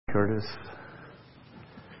Curtis.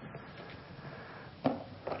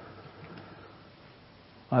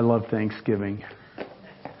 I love Thanksgiving.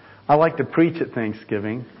 I like to preach at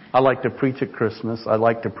Thanksgiving. I like to preach at Christmas. I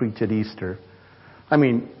like to preach at Easter. I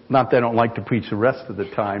mean, not that I don't like to preach the rest of the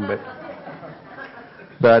time,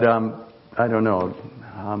 but I don't know.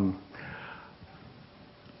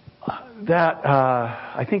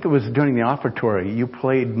 I think it was during the offertory, you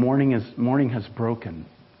played Morning Has Broken.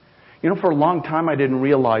 You know, for a long time I didn't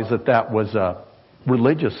realize that was a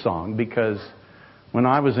religious song, because when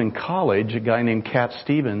I was in college, a guy named Cat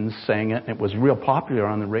Stevens sang it, and it was real popular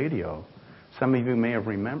on the radio. Some of you may have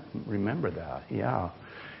remember that, yeah.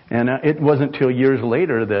 And it wasn't until years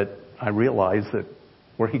later that I realized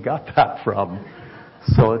where he got that from.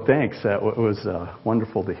 So thanks. It was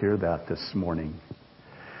wonderful to hear that this morning.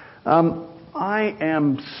 I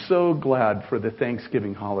am so glad for the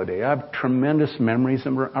Thanksgiving holiday. I have tremendous memories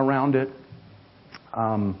around it.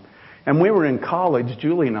 And we were in college,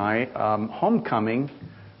 Julie and I, homecoming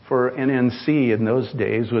for NNC in those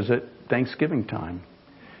days was at Thanksgiving time.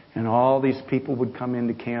 And all these people would come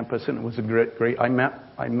into campus, and it was a great. I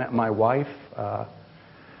met my wife. I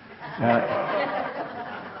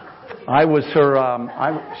was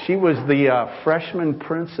her. She was the freshman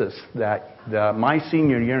princess my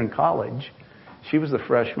senior year in college. She was the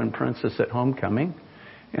freshman princess at homecoming,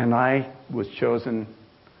 and I was chosen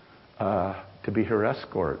to be her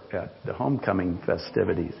escort at the homecoming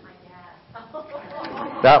festivities.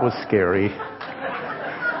 That was scary.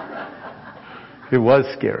 It was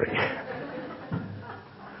scary.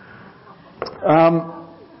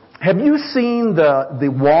 Have you seen the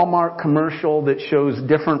Walmart commercial that shows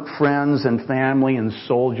different friends and family and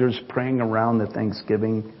soldiers praying around the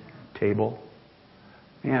Thanksgiving table?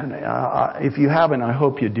 And if you haven't, I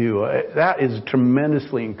hope you do. That is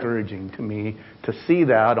tremendously encouraging to me to see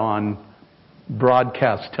that on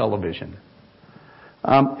broadcast television.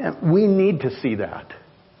 We need to see that.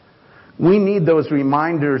 We need those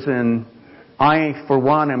reminders, and I, for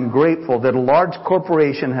one, am grateful that a large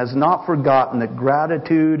corporation has not forgotten that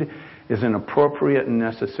gratitude is an appropriate and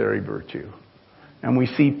necessary virtue. And we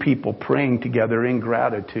see people praying together in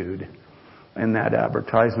gratitude in that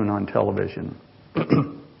advertisement on television.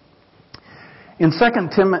 In 2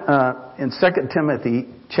 Timothy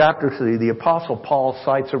chapter 3, the Apostle Paul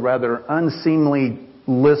cites a rather unseemly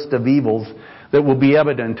list of evils that will be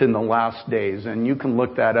evident in the last days. And you can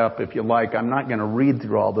look that up if you like. I'm not going to read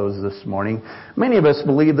through all those this morning. Many of us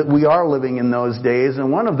believe that we are living in those days,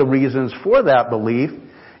 and one of the reasons for that belief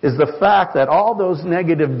is the fact that all those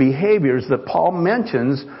negative behaviors that Paul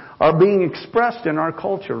mentions are being expressed in our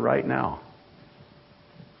culture right now.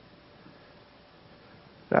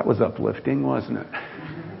 That was uplifting, wasn't it?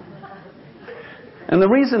 And the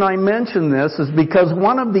reason I mention this is because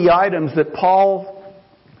one of the items that Paul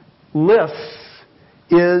lists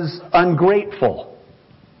is ungrateful.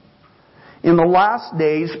 In the last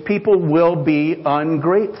days, people will be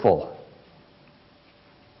ungrateful.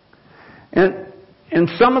 And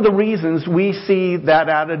some of the reasons we see that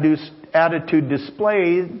attitude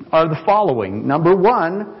displayed are the following. Number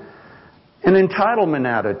one, an entitlement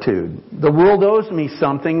attitude. The world owes me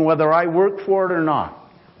something whether I work for it or not.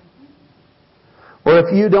 Or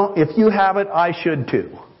if you have it, I should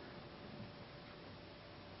too.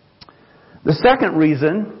 The second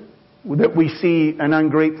reason that we see an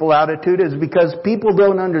ungrateful attitude is because people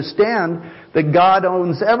don't understand that God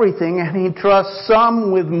owns everything, and He trusts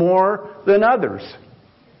some with more than others.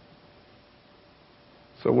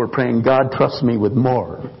 So we're praying, God, trust me with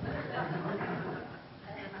more.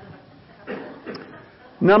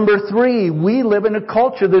 Number three, we live in a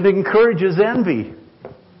culture that encourages envy.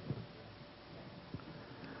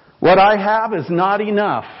 What I have is not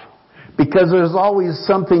enough, because there's always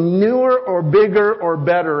something newer or bigger or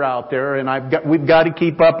better out there, and we've got to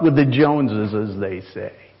keep up with the Joneses, as they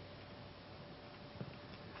say.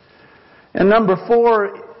 And number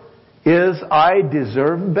four is, I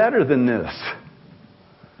deserve better than this.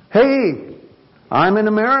 Hey, I'm an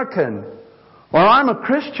American, or I'm a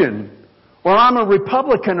Christian, or I'm a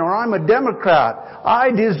Republican, or I'm a Democrat.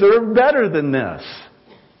 I deserve better than this.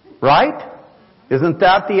 Right? Isn't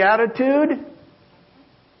that the attitude?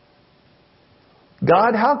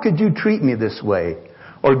 God, how could you treat me this way?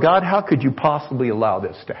 Or God, how could you possibly allow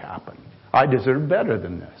this to happen? I deserve better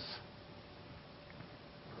than this.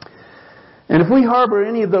 And if we harbor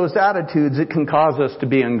any of those attitudes, it can cause us to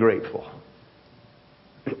be ungrateful.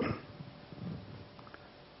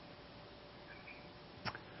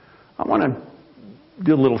 I want to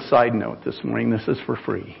do a little side note this morning. This is for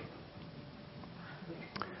free.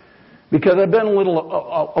 Because I've been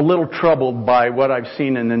a little troubled by what I've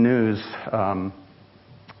seen in the news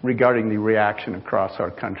regarding the reaction across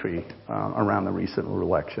our country around the recent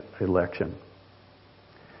election.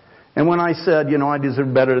 And when I said, I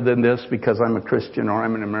deserve better than this because I'm a Christian or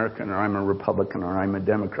I'm an American or I'm a Republican or I'm a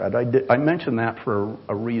Democrat, I mentioned that for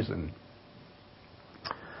a reason.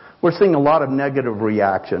 We're seeing a lot of negative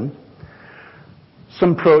reaction,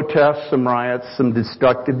 some protests, some riots, some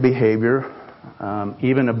destructive behavior,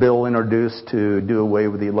 even a bill introduced to do away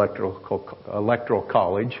with the electoral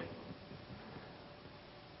college.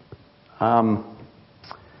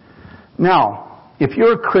 Now, if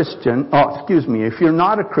you're a Christian, if you're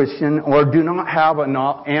not a Christian or do not have a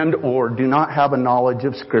knowledge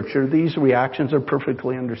of Scripture, these reactions are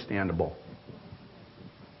perfectly understandable.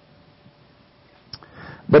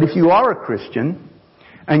 But if you are a Christian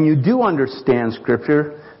and you do understand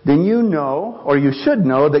Scripture, then you know, or you should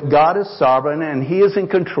know, that God is sovereign and He is in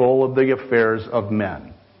control of the affairs of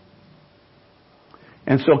men.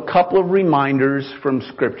 And so a couple of reminders from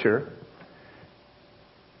Scripture.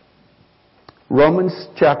 Romans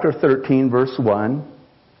chapter 13, verse 1,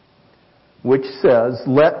 which says,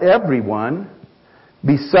 "Let everyone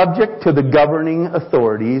be subject to the governing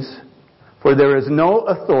authorities, for there is no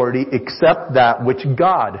authority except that which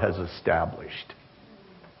God has established."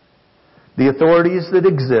 The authorities that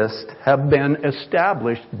exist have been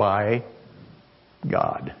established by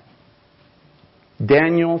God.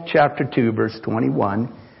 Daniel chapter 2, verse 21,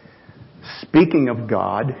 speaking of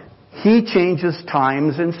God, He changes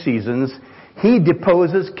times and seasons. He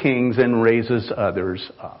deposes kings and raises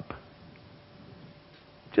others up.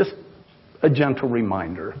 Just a gentle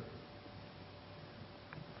reminder.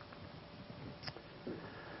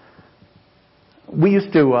 We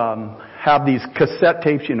used to have these cassette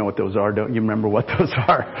tapes. You know what those are, don't you? Remember what those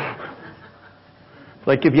are?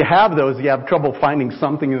 Like if you have those, you have trouble finding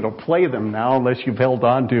something that'll play them now unless you've held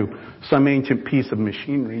on to some ancient piece of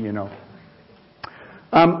machinery,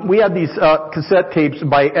 We had these cassette tapes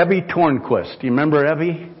by Evie Tornquist. Do you remember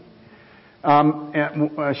Evie?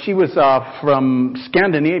 She was from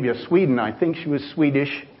Scandinavia, Sweden. I think she was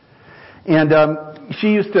Swedish. And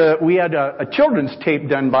we had a children's tape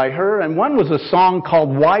done by her, and one was a song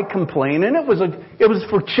called "Why Complain?" and it was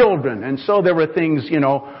for children. And so there were things,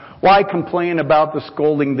 why complain about the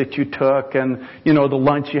scolding that you took, and the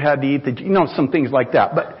lunch you had to eat, some things like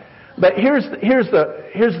that. But here's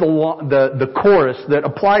the chorus that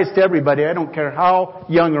applies to everybody. I don't care how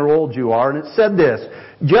young or old you are. And it said this: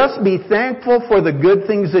 "Just be thankful for the good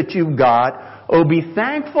things that you've got. Oh, be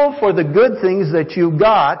thankful for the good things that you've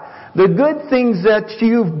got. The good things that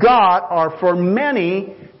you've got are for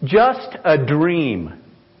many just a dream.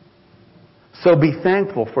 So be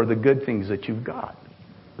thankful for the good things that you've got."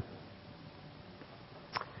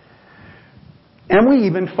 And we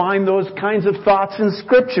even find those kinds of thoughts in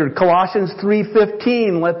Scripture. Colossians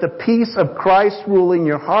 3:15, "Let the peace of Christ rule in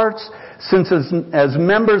your hearts, since as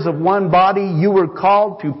members of one body you were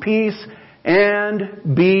called to peace,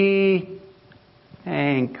 and be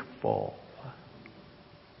thankful."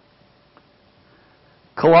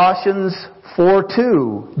 Colossians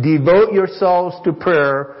 4:2, "Devote yourselves to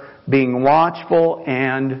prayer, being watchful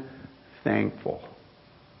and thankful."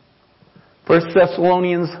 1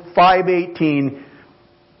 Thessalonians 5:18,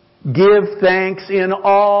 "Give thanks in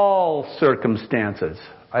all circumstances."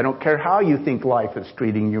 I don't care how you think life is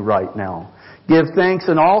treating you right now. "Give thanks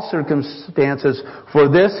in all circumstances, for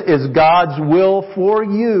this is God's will for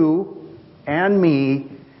you and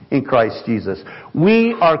me in Christ Jesus."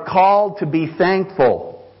 We are called to be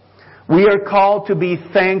thankful. We are called to be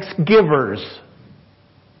thanksgivers.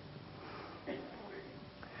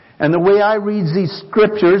 And the way I read these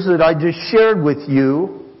scriptures that I just shared with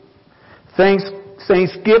you,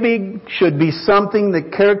 Thanksgiving should be something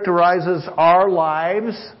that characterizes our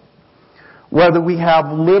lives, whether we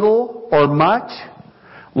have little or much,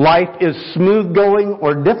 life is smooth going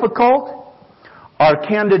or difficult, our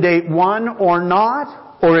candidate won or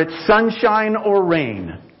not, or it's sunshine or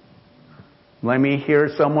rain. Let me hear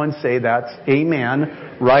someone say that's amen.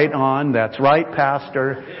 Right on. That's right,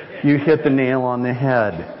 Pastor. You hit the nail on the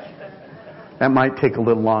head. That might take a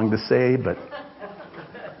little long to say, but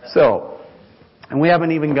so, and we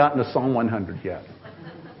haven't even gotten to Psalm 100 yet.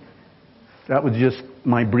 That was just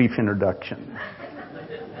my brief introduction.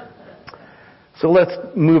 So let's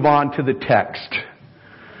move on to the text.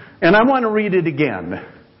 And I want to read it again,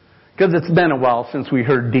 because it's been a while since we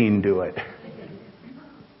heard Dean do it.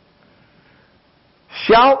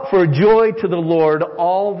 "Shout for joy to the Lord,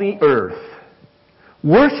 all the earth.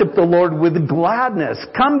 Worship the Lord with gladness.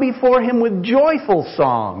 Come before Him with joyful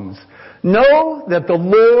songs. Know that the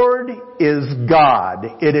Lord is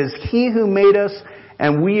God. It is He who made us,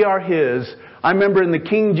 and we are His." I remember in the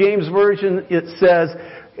King James Version it says,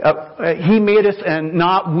 He made us and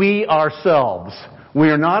not we ourselves. We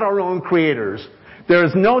are not our own creators. There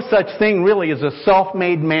is no such thing really as a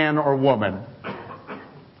self-made man or woman.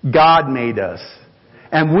 God made us.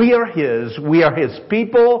 And we are His. We are His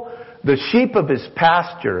people, the sheep of His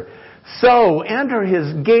pasture. So enter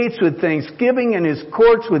His gates with thanksgiving and His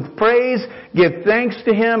courts with praise. Give thanks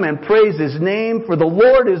to Him and praise His name. For the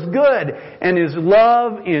Lord is good and His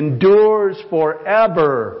love endures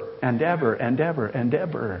forever and ever and ever and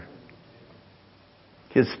ever.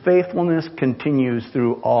 His faithfulness continues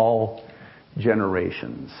through all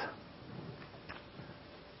generations.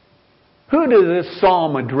 Who does this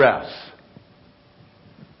psalm address?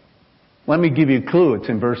 Let me give you a clue. It's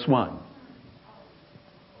in verse 1.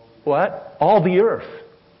 What? All the earth.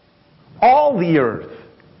 All the earth.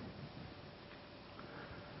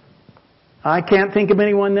 I can't think of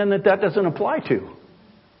anyone then that doesn't apply to.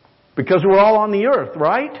 Because we're all on the earth,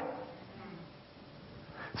 right?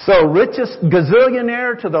 So richest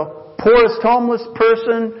gazillionaire to the poorest homeless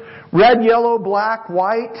person, red, yellow, black,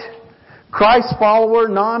 white, Christ follower,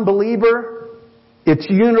 non-believer, it's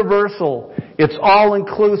universal. It's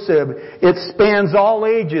all-inclusive. It spans all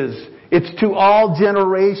ages. It's to all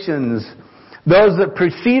generations. Those that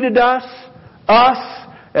preceded us,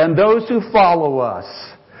 and those who follow us.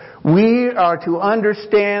 We are to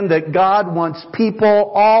understand that God wants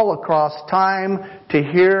people all across time to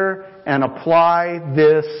hear and apply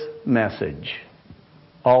this message.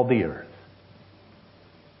 All the earth.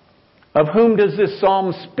 Of whom does this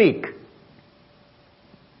psalm speak?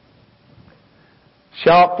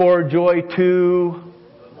 Shout for joy to...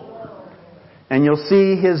 And you'll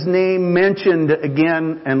see His name mentioned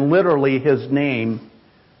again, and literally His name,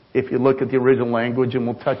 if you look at the original language, and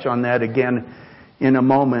we'll touch on that again in a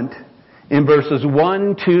moment, in verses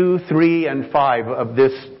 1, 2, 3, and 5 of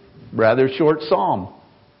this rather short psalm.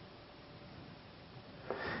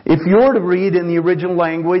 If you were to read in the original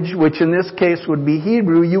language, which in this case would be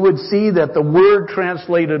Hebrew, you would see that the word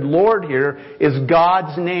translated Lord here is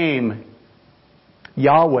God's name,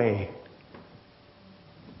 Yahweh.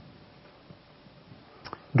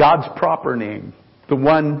 God's proper name, the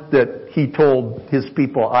one that He told His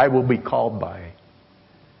people, I will be called by.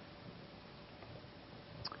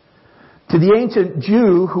 To the ancient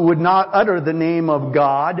Jew who would not utter the name of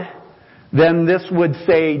God, then this would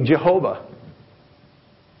say Jehovah.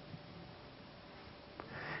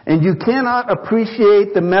 And you cannot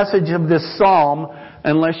appreciate the message of this psalm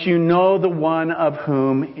unless you know the one of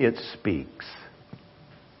whom it speaks.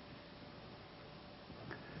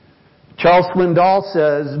 Charles Swindoll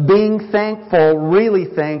says, being thankful, really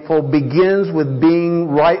thankful, begins with being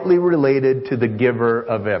rightly related to the giver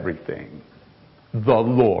of everything, the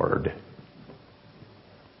Lord.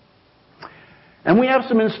 And we have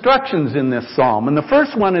some instructions in this psalm. And the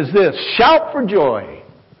first one is this, shout for joy.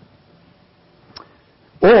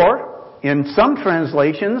 Or, in some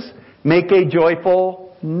translations, make a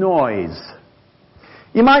joyful noise.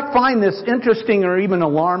 You might find this interesting or even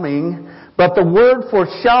alarming, but the word for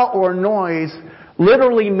shout or noise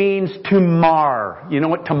literally means to mar. You know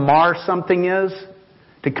what to mar something is?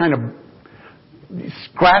 To kind of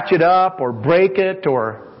scratch it up or break it,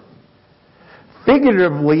 or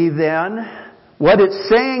figuratively then, what it's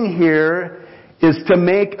saying here is to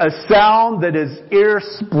make a sound that is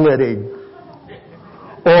ear-splitting,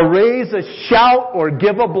 or raise a shout or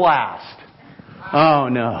give a blast. Oh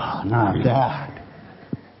no, not that.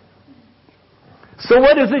 So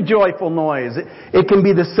what is a joyful noise? It can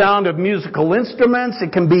be the sound of musical instruments.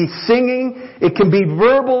 It can be singing. It can be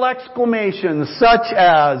verbal exclamations such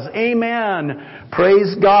as Amen,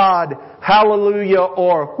 Praise God, Hallelujah,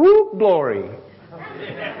 or Whoop, Glory.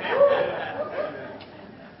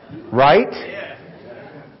 Right?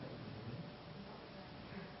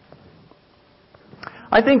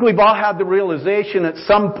 I think we've all had the realization at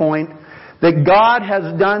some point that God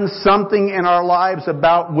has done something in our lives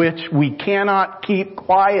about which we cannot keep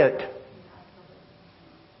quiet.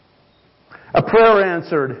 A prayer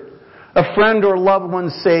answered, a friend or loved one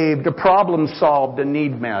saved, a problem solved, a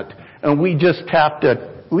need met. And we've got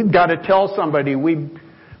to tell somebody, we've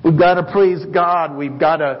got to praise God, we've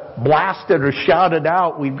got to blast it or shout it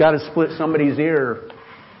out, we've got to split somebody's ear.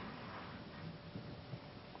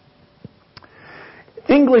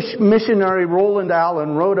 English missionary Roland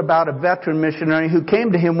Allen wrote about a veteran missionary who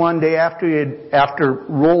came to him one day after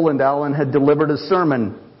Roland Allen had delivered a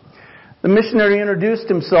sermon. The missionary introduced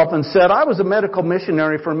himself and said, I was a medical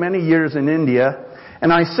missionary for many years in India,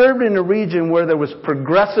 and I served in a region where there was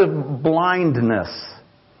progressive blindness.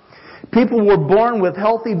 People were born with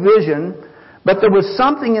healthy vision, but there was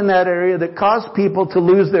something in that area that caused people to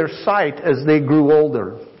lose their sight as they grew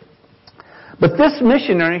older. But this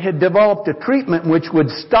missionary had developed a treatment which would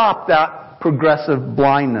stop that progressive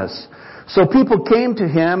blindness. So people came to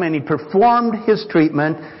him and he performed his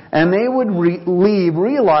treatment, and they would leave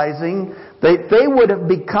realizing that they would have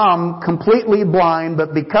become completely blind,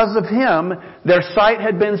 but because of him, their sight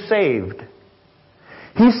had been saved.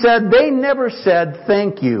 He said they never said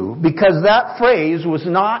thank you because that phrase was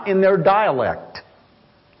not in their dialect.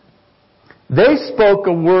 They spoke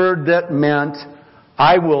a word that meant,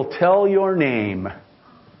 I will tell your name,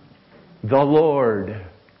 the Lord,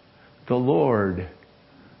 the Lord,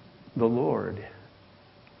 the Lord.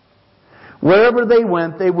 Wherever they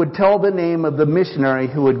went, they would tell the name of the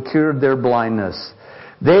missionary who had cured their blindness.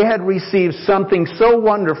 They had received something so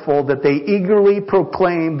wonderful that they eagerly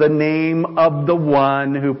proclaimed the name of the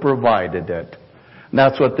one who provided it. And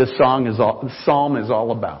that's what this psalm is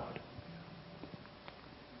all about.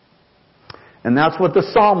 And that's what the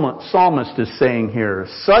psalmist is saying here.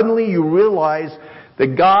 Suddenly you realize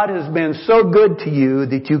that God has been so good to you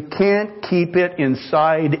that you can't keep it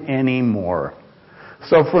inside anymore.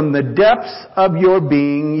 So from the depths of your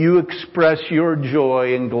being, you express your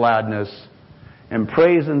joy and gladness and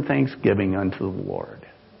praise and thanksgiving unto the Lord.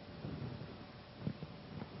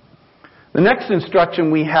 The next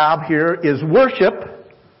instruction we have here is worship,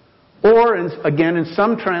 or again in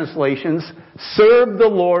some translations, serve the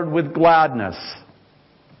Lord with gladness.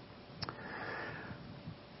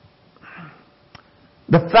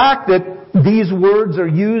 The fact that these words are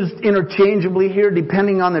used interchangeably here,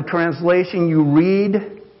 depending on the translation you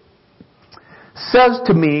read, says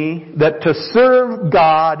to me that to serve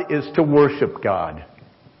God is to worship God.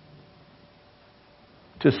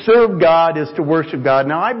 To serve God is to worship God.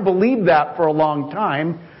 Now, I believed that for a long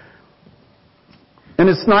time, and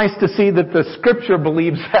it's nice to see that the Scripture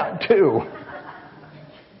believes that too.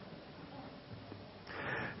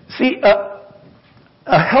 See,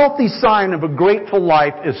 a healthy sign of a grateful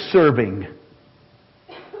life is serving.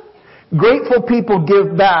 Grateful people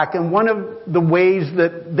give back, and one of the ways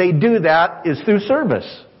that they do that is through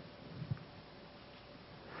service.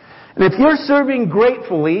 And if you're serving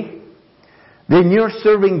gratefully, then you're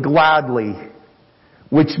serving gladly,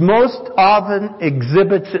 which most often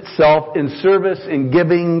exhibits itself in service and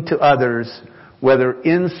giving to others, whether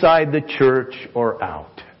inside the church or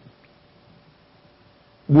out.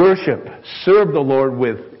 Worship, serve the Lord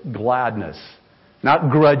with gladness,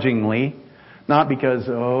 not grudgingly, not because,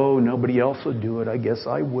 oh, nobody else will do it, I guess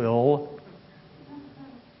I will.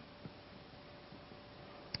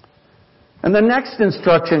 And the next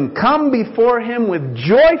instruction, come before Him with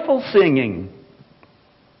joyful singing.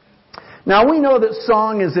 Now we know that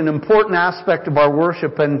song is an important aspect of our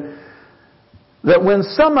worship, and that when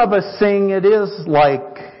some of us sing, it is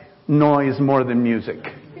like noise more than music.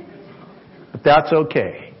 But that's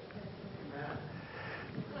okay.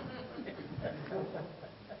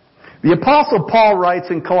 The Apostle Paul writes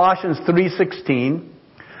in Colossians 3:16,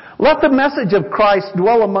 let the message of Christ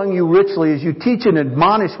dwell among you richly as you teach and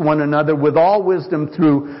admonish one another with all wisdom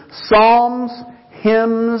through psalms,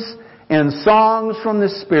 hymns, and songs from the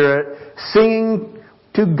Spirit, singing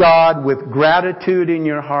to God with gratitude in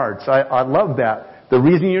your hearts. I love that. The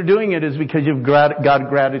reason you're doing it is because you've got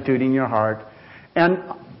gratitude in your heart. And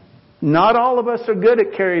not all of us are good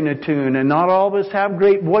at carrying a tune, and not all of us have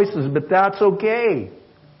great voices, but that's okay.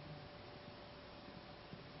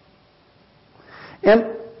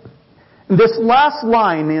 And this last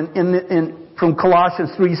line from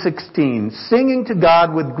Colossians 3:16, singing to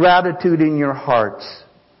God with gratitude in your hearts.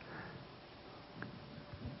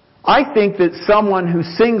 I think that someone who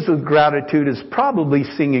sings with gratitude is probably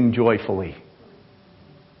singing joyfully.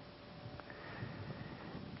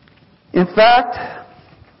 In fact,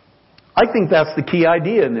 I think that's the key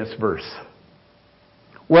idea in this verse.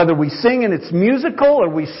 Whether we sing and it's musical or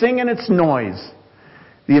we sing and it's noise,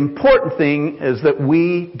 the important thing is that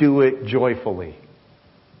we do it joyfully.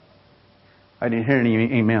 I didn't hear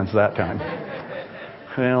any amens that time.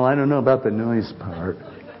 Well, I don't know about the noise part.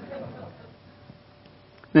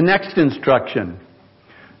 The next instruction.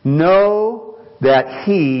 Know that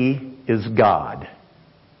He is God.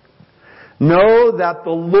 Know that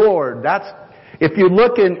the Lord, if you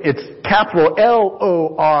look it's capital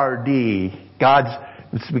L-O-R-D.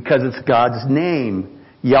 It's because it's God's name.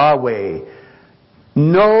 Yahweh.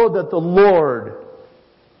 Know that the Lord,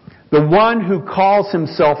 the one who calls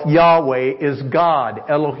Himself Yahweh, is God,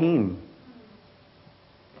 Elohim.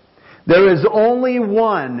 There is only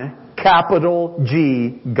one capital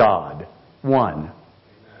G God. One.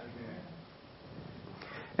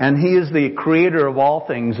 And He is the creator of all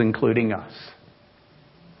things, including us.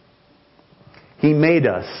 He made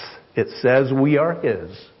us. It says we are His.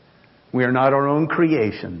 We are not our own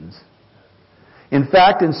creations. In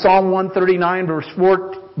fact, in Psalm 139,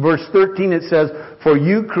 verse 13, it says, "For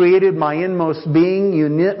you created my inmost being, you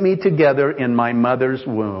knit me together in my mother's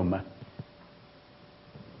womb."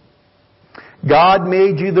 God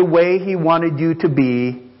made you the way He wanted you to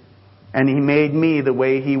be, and He made me the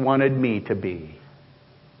way He wanted me to be.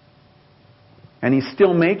 And He's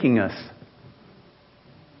still making us.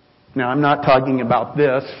 Now, I'm not talking about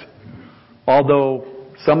this, although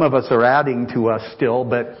some of us are adding to us still,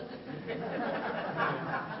 but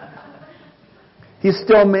He's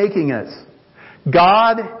still making us.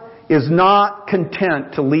 God is not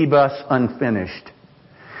content to leave us unfinished.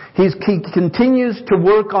 He continues to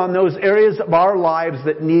work on those areas of our lives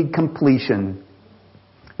that need completion.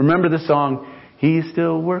 Remember the song, "He's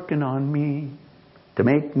still working on me to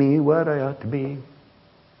make me what I ought to be."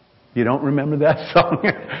 You don't remember that song?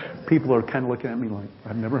 People are kind of looking at me like,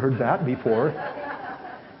 I've never heard that before.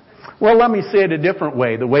 Well, let me say it a different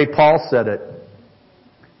way, the way Paul said it.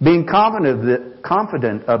 Being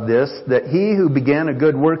confident of this, that He who began a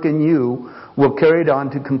good work in you will carry it on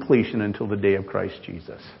to completion until the day of Christ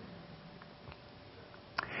Jesus.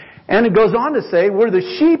 And it goes on to say, we're the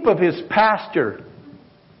sheep of His pasture.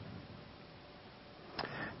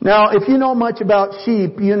 Now, if you know much about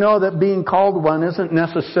sheep, you know that being called one isn't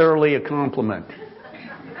necessarily a compliment.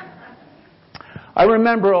 I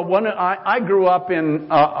remember I grew up in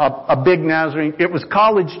a big Nazarene. It was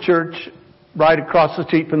College Church right across the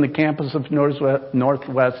street from the campus of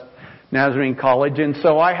Northwest Nazarene College. And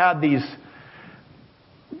so I had these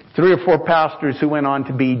 3 or 4 pastors who went on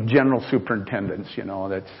to be general superintendents,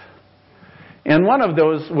 and one of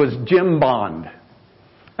those was Jim Bond.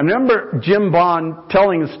 I remember Jim Bond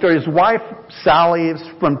telling the story. His wife, Sally, is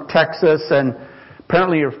from Texas, and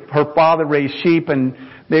apparently her father raised sheep, and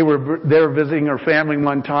they were there visiting her family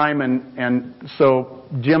one time, and so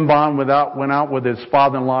Jim Bond went out with his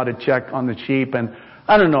father-in-law to check on the sheep, and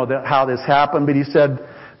I don't know how this happened, but he said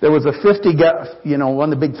there was a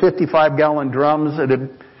one of the big 55-gallon drums that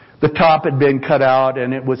the top had been cut out,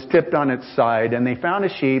 and it was tipped on its side, and they found a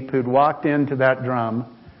sheep who'd walked into that drum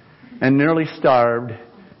and nearly starved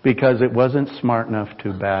because it wasn't smart enough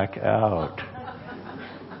to back out.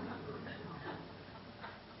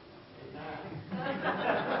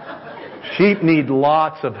 Sheep need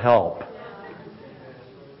lots of help.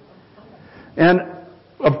 And,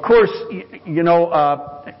 of course,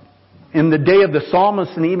 in the day of the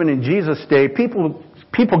psalmist and even in Jesus' day, people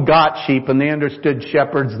got sheep and they understood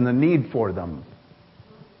shepherds and the need for them.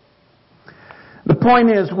 The point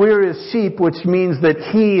is, we're His sheep, which means that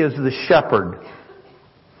He is the shepherd.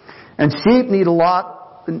 And sheep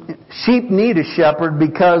need a shepherd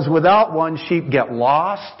because without one, sheep get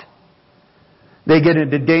lost. They get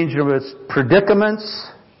into dangerous predicaments.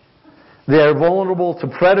 They are vulnerable to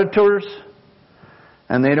predators.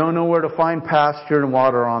 And they don't know where to find pasture and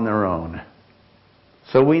water on their own.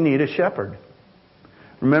 So we need a shepherd.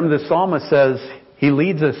 Remember the psalmist says He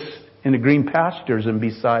leads us into green pastures and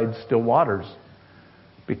beside still waters.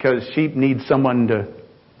 Because sheep need someone to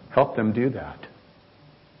help them do that.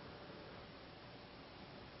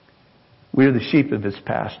 We are the sheep of His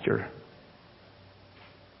pasture.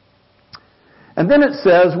 And then it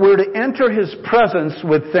says we're to enter His presence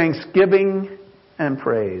with thanksgiving and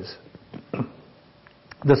praise.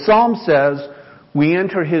 The Psalm says we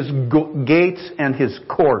enter His gates and His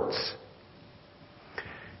courts.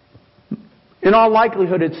 In all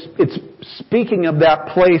likelihood, it's speaking of that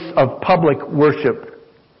place of public worship.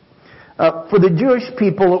 For the Jewish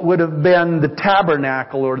people, it would have been the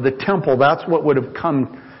tabernacle or the temple. That's what would have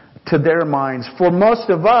come to their minds. For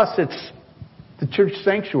most of us, it's the church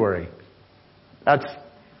sanctuary. That's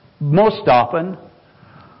most often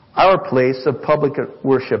our place of public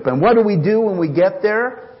worship. And what do we do when we get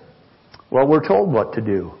there? Well, we're told what to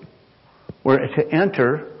do. We're to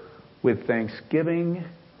enter with thanksgiving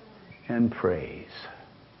and praise.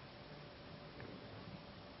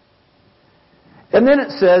 And then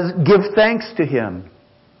it says, give thanks to Him.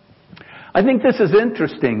 I think this is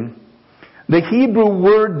interesting. The Hebrew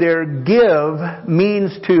word there, give,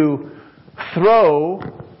 means to throw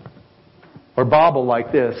or bobble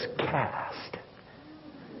like this, cast.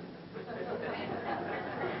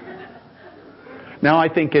 Now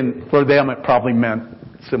I think for them it probably meant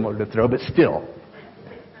similar to throw, but still.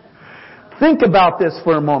 Think about this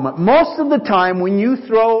for a moment. Most of the time when you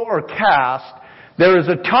throw or cast, there is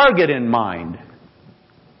a target in mind.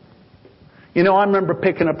 I remember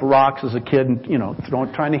picking up rocks as a kid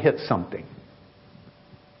and, trying to hit something.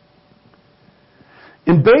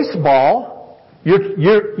 In baseball,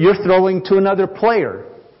 you're throwing to another player.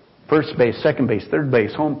 First base, second base, third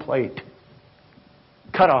base, home plate.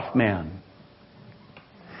 Cutoff man.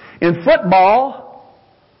 In football,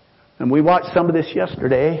 and we watched some of this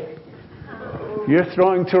yesterday, you're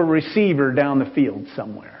throwing to a receiver down the field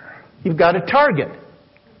somewhere. You've got a target.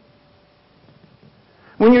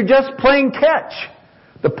 When you're just playing catch,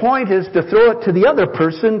 the point is to throw it to the other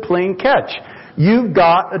person playing catch. You've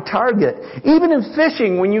got a target. Even in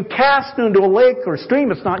fishing, when you cast into a lake or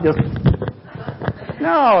stream, it's not just...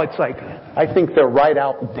 No, it's like, I think they're right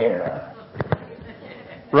out there.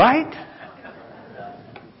 Right?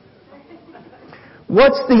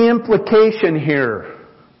 What's the implication here?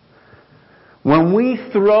 When we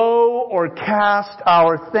throw or cast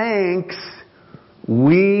our thanks,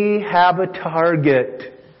 we have a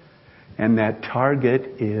target. And that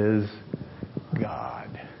target is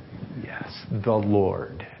God. Yes, the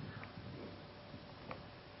Lord.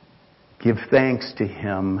 Give thanks to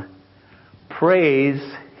Him. Praise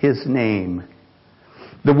His name.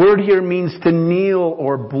 The word here means to kneel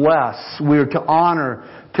or bless. We're to honor,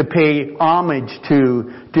 to pay homage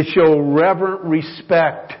to show reverent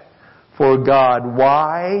respect for God.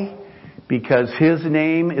 Why? Because His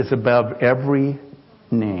name is above every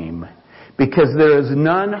name. Because there is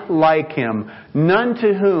none like Him, none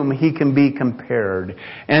to whom He can be compared.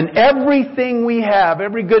 And everything we have,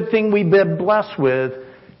 every good thing we've been blessed with,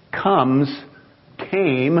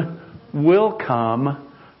 will come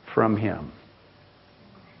from Him.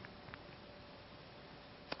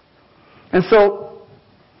 And so,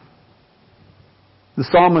 the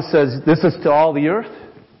psalmist says, this is to all the earth.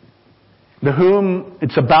 The whom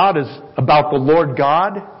it's about is about the Lord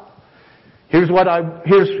God. Here's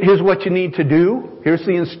what you need to do. Here's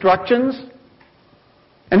the instructions.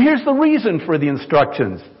 And here's the reason for the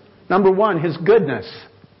instructions. Number one, His goodness.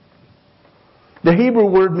 The Hebrew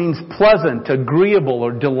word means pleasant, agreeable,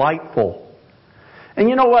 or delightful. And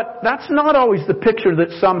you know what? That's not always the picture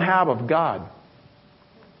that some have of God.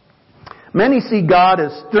 Many see God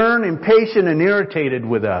as stern, impatient, and irritated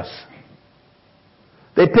with us.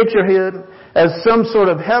 They picture Him as some sort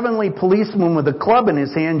of heavenly policeman with a club in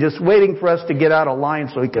his hand just waiting for us to get out of line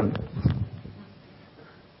so He can...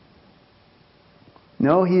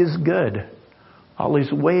 No, He is good. All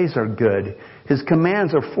His ways are good. His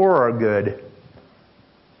commands are for our good.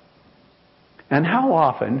 And how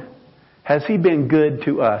often has He been good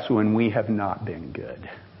to us when we have not been good?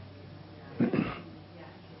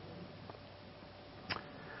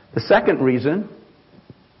 The second reason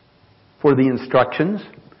for the instructions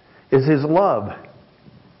is His love.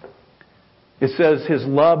 It says His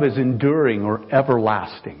love is enduring or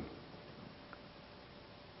everlasting.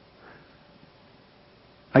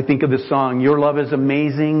 I think of the song, your love is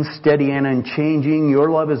amazing, steady and unchanging. Your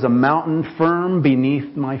love is a mountain firm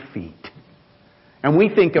beneath my feet. And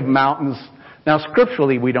we think of mountains. Now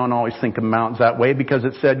scripturally we don't always think of mountains that way because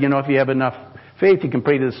it said, if you have enough faith you can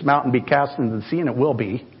pray to this mountain be cast into the sea and it will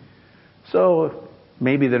be. So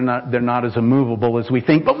maybe they're not as immovable as we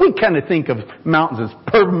think, but we kind of think of mountains as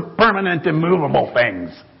permanent, immovable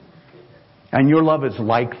things. And your love is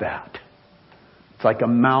like that. It's like a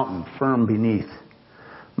mountain firm beneath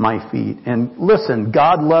my feet. And listen,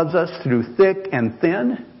 God loves us through thick and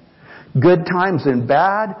thin, good times and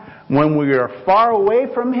bad, when we are far away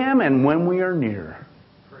from Him and when we are near.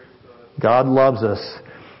 God loves us.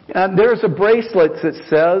 There's a bracelet that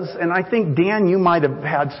says, and I think, Dan, you might have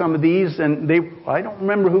had some of these, and I don't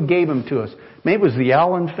remember who gave them to us. Maybe it was the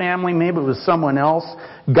Allen family, maybe it was someone else.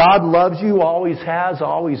 God loves you, always has,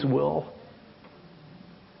 always will.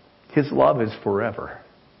 His love is forever.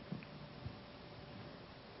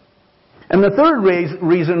 And the third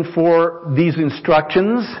reason for these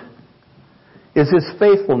instructions is His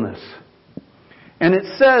faithfulness. And it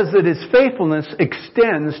says that His faithfulness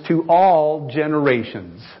extends to all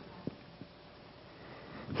generations.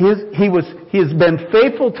 He has been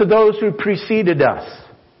faithful to those who preceded us.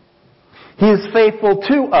 He is faithful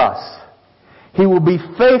to us. He will be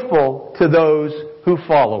faithful to those who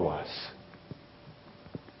follow us.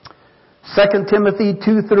 2 Timothy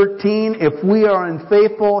 2:13, if we are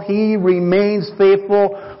unfaithful, He remains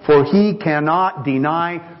faithful, for He cannot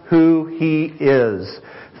deny who He is.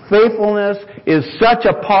 Faithfulness is such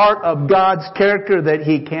a part of God's character that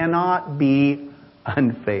He cannot be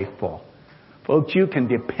unfaithful. Folks, you can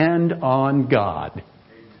depend on God.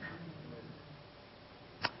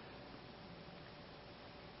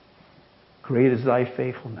 Great is Thy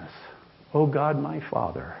faithfulness, O God my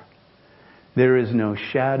Father. There is no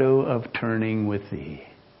shadow of turning with Thee.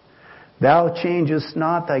 Thou changest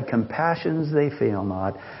not, Thy compassions they fail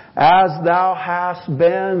not. As Thou hast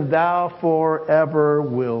been, Thou forever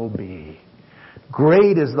will be.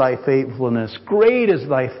 Great is Thy faithfulness, great is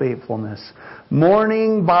Thy faithfulness.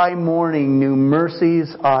 Morning by morning new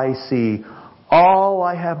mercies I see. All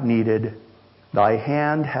I have needed, thy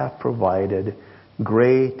hand hath provided.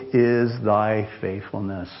 Great is thy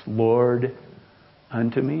faithfulness, Lord,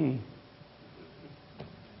 unto me.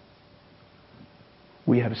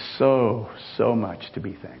 We have so much to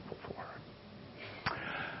be thankful for.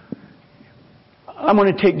 I'm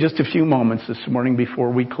going to take just a few moments this morning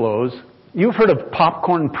before we close. You've heard of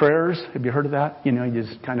popcorn prayers. Have you heard of that? You know, you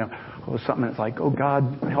just kind of, something that's like, oh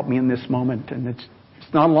God, help me in this moment. And it's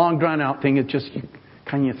not a long drawn out thing. It's just you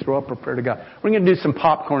kind of throw up a prayer to God. We're going to do some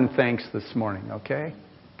popcorn thanks this morning, okay?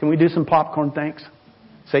 Can we do some popcorn thanks?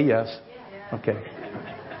 Say yes. Okay.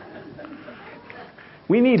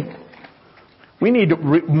 We need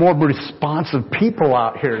more responsive people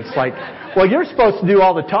out here. It's like, well, you're supposed to do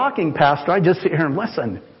all the talking, Pastor. I just sit here and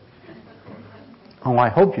listen. Oh, I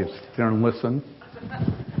hope you sit there and listen.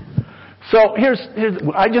 So here's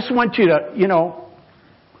I just want you to,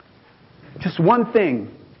 just one thing.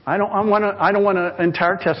 I don't want an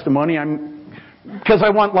entire testimony. Because I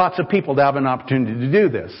want lots of people to have an opportunity to do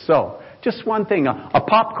this. So just one thing, a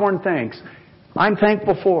popcorn thanks. I'm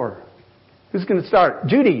thankful for. Who's going to start?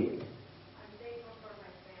 Judy.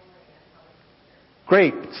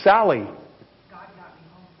 Great. Sally. God got me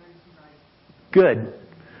home Thursday night. Good.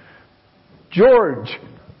 George.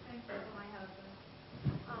 Thankful for my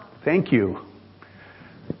husband. Thank you.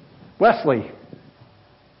 Wesley.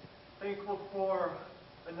 Thankful for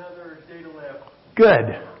another day to live.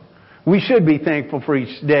 Good. We should be thankful for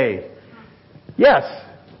each day. Yes.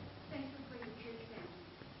 Thankful for your church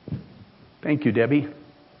family. Thank you, Debbie.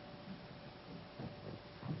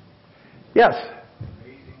 Yes.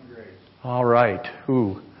 Amazing grace. All right.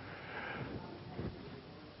 Who?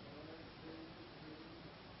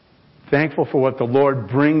 Thankful for what the Lord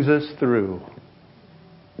brings us through.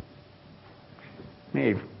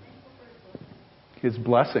 Maeve. His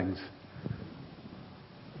blessings.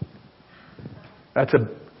 That's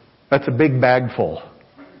a big bag full.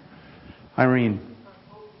 Irene.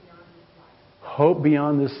 Hope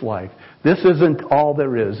beyond this life. This isn't all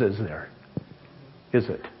there is there? Is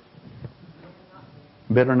it?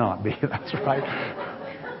 Better not be. That's right.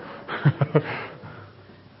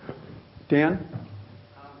 Dan?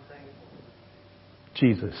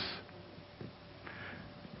 Jesus.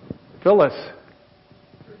 Phyllis.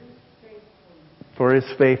 For his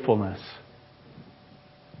faithfulness.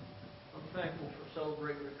 I'm thankful for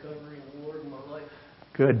Celebrate Recovery and the Lord in my life.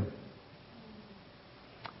 Good.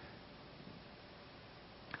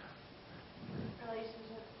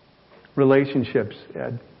 Relationships,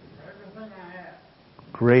 Ed. Everything I have.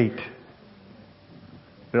 Great.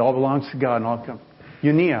 It all belongs to God and all come.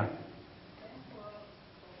 Unia.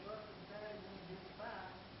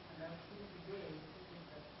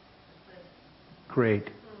 Great.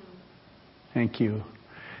 Thank you.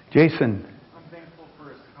 Jason. I'm thankful for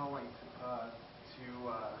his calling to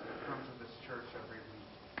come to this church every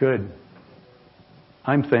week. Good.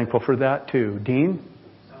 I'm thankful for that too. Dean?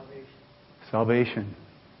 Salvation.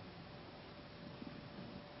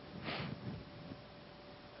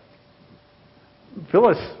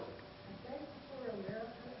 Phyllis?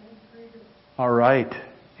 All right.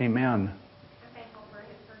 Amen.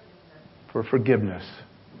 For forgiveness.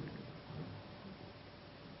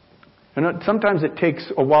 And sometimes it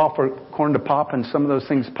takes a while for corn to pop, and some of those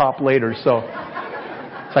things pop later. So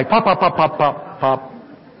it's like pop, pop, pop, pop, pop, pop,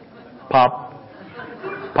 pop,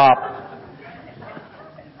 pop.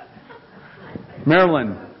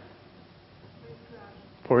 Marilyn,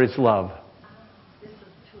 for his love. This is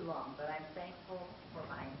too long, but I'm thankful for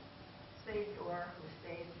my Savior who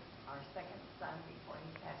saved our second son before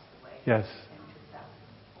he passed away. Yes. In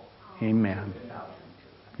 2004. Amen.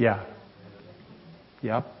 Yeah.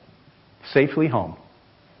 Yep. Safely home.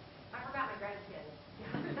 I forgot my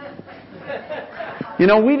grandkids. You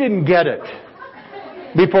know, we didn't get it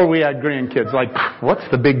before we had grandkids. Like, what's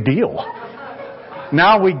the big deal?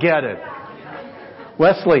 Now we get it.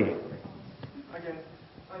 Wesley. Again,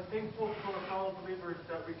 I'm thankful for fellow believers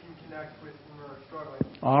that we can connect with when we're struggling.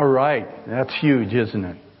 All right. That's huge, isn't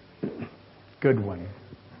it? Good one.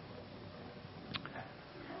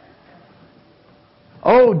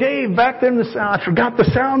 Oh, Dave, back there in the sound. I forgot the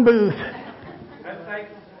sound booth. I'm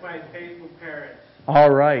thankful for my faithful parents. All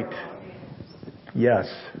right. Yes.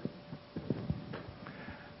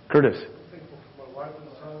 Curtis. I'm thankful for my wife and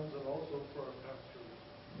sons and also for our pastor.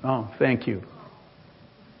 Oh, thank you.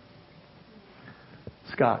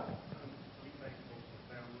 Scott.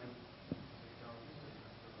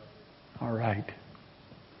 All right.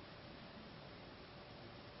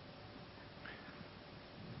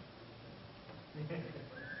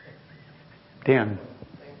 Dan.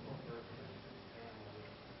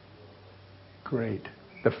 Great.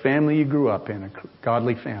 The family you grew up in, a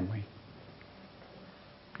godly family.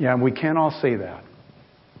 Yeah, we can't all say that.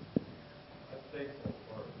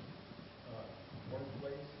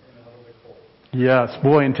 Yes,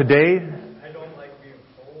 boy, and today... I don't like being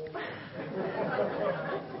cold.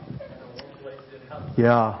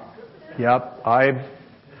 Yeah. Yep.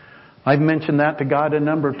 I've mentioned that to God a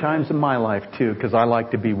number of times in my life too, because I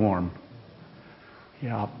like to be warm.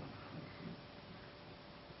 Yeah.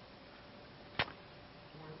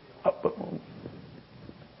 Thankful for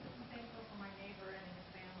my neighbor and his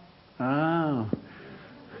family.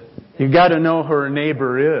 You got to know who her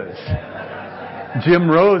neighbor is. Jim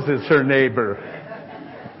Rose is her neighbor.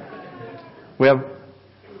 We have.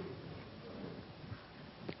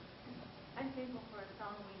 I'm thankful for a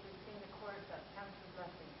song we just sing the chorus of Count Your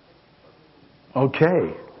Blessings just before we leave.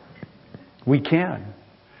 Okay. We can.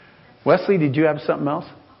 Wesley, did you have something else?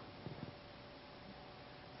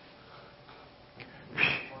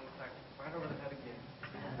 Right over the head again.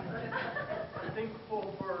 I'm thankful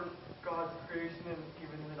for God's creation and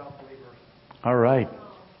even without believers. All right.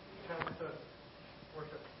 Chance to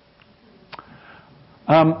worship.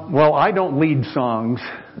 Well, I don't lead songs,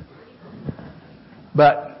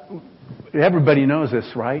 but everybody knows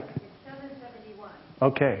this, right? 771.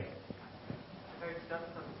 Okay. Okay, step.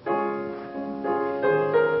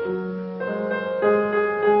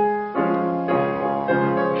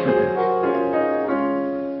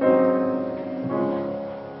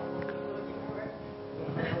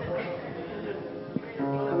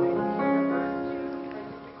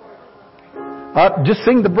 Just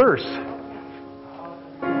sing the verse.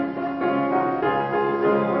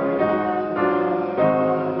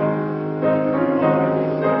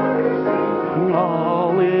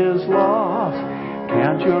 All is lost.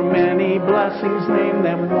 Count your many blessings, name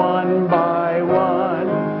them one by one,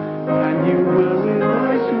 and you will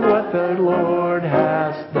realize what the Lord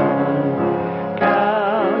has done.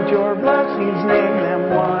 Count your blessings, name them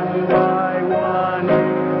one by one.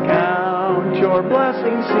 Count your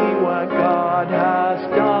blessings, see what God has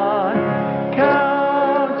done.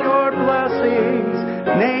 Count your blessings,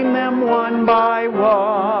 name them one by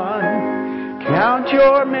one. Count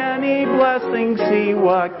your many blessings, see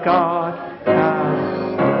what God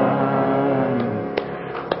has done.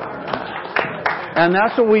 And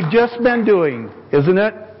that's what we've just been doing, isn't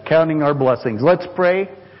it? Counting our blessings. Let's pray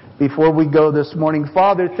before we go this morning.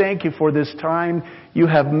 Father, thank you for this time you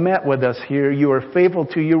have met with us here. You are faithful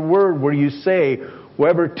to your word where you say,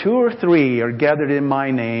 wherever 2 or 3 are gathered in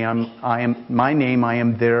my name, I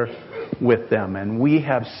am there with them. And we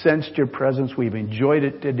have sensed your presence. We've enjoyed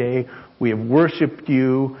it today. We have worshiped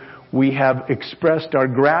you. We have expressed our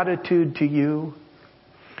gratitude to you.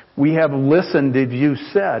 We have listened as you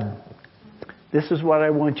said, this is what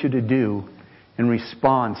I want you to do in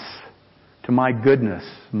response to my goodness,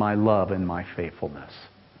 my love, and my faithfulness.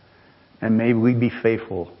 And may we be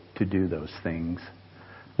faithful to do those things.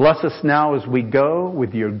 Bless us now as we go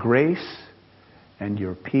with your grace and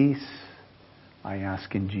your peace. I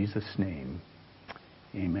ask in Jesus' name.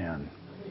 Amen.